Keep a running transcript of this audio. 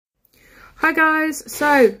Hi guys,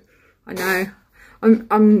 so I know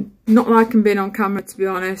I'm not liking being on camera, to be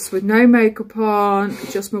honest, with no makeup on,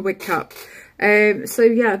 just my wig cap. So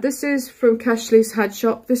yeah, this is from Keshleys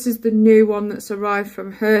Headshop. This is the new one that's arrived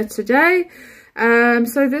from her today.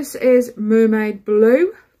 So this is Mermaid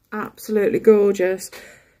Blue, absolutely gorgeous.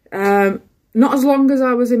 Not as long as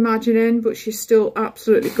I was imagining, but she's still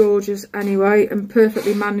absolutely gorgeous anyway, and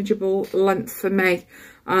perfectly manageable length for me.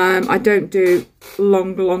 I don't do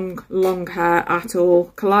long hair at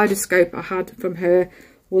all. Kaleidoscope I had from her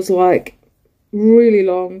was like really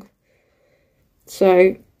long.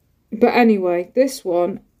 So, but anyway, this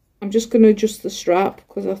one, I'm just going to adjust the strap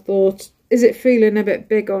because I thought, is it feeling a bit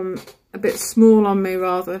big on, a bit small on me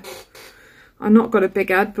rather. I've not got a big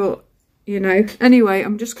head, but you know. Anyway,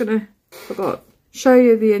 I'm just going to show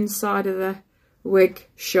you the inside of the wig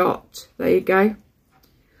shot. There you go.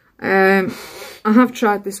 I have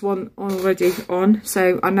tried this one already on,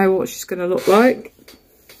 so I know what she's going to look like.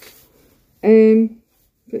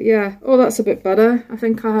 But yeah, oh, that's a bit better. I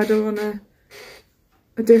think I had her on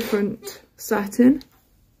a different setting.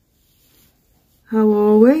 How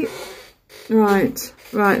are we? Right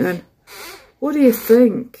then. What do you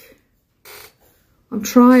think? I'm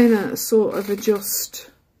trying to sort of adjust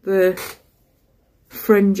the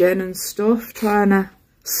fringing and stuff, trying to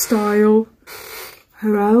style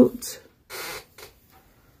her out.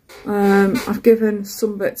 I've given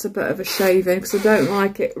some bits a bit of a shaving because I don't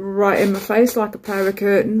like it right in my face like a pair of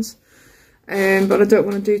curtains, but I don't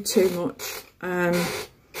want to do too much. But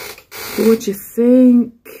what do you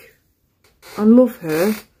think? I love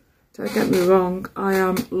her, don't get me wrong, I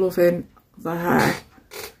am loving the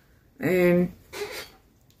hair.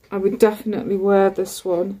 I would definitely wear this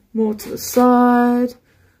one more to the side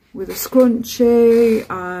with a scrunchie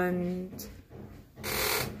and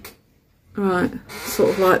right, sort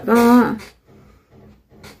of like that.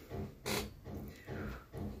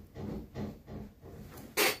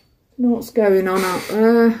 Know what's going on out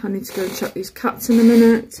there. I need to go and check these cats in a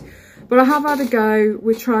minute. But I have had a go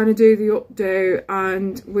with trying to do the updo,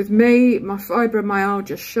 and with me, my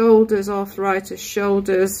fibromyalgia, shoulders, arthritis,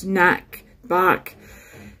 shoulders, neck, back,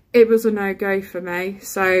 it was a no-go for me.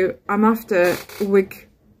 So I'm after wig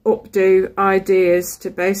updo ideas to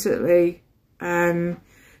basically,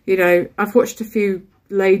 you know, I've watched a few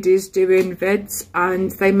ladies doing vids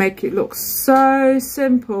and they make it look so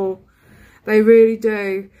simple. They really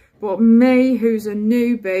do. But me, who's a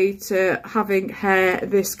newbie to having hair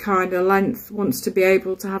this kind of length, wants to be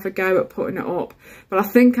able to have a go at putting it up. But I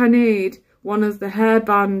think I need one of the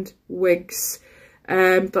hairband wigs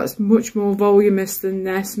that's much more voluminous than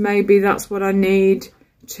this. Maybe that's what I need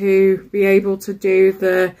to be able to do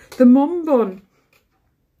the mum bun.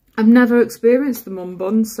 I've never experienced the mum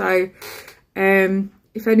bun, so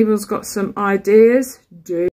if anyone's got some ideas, do.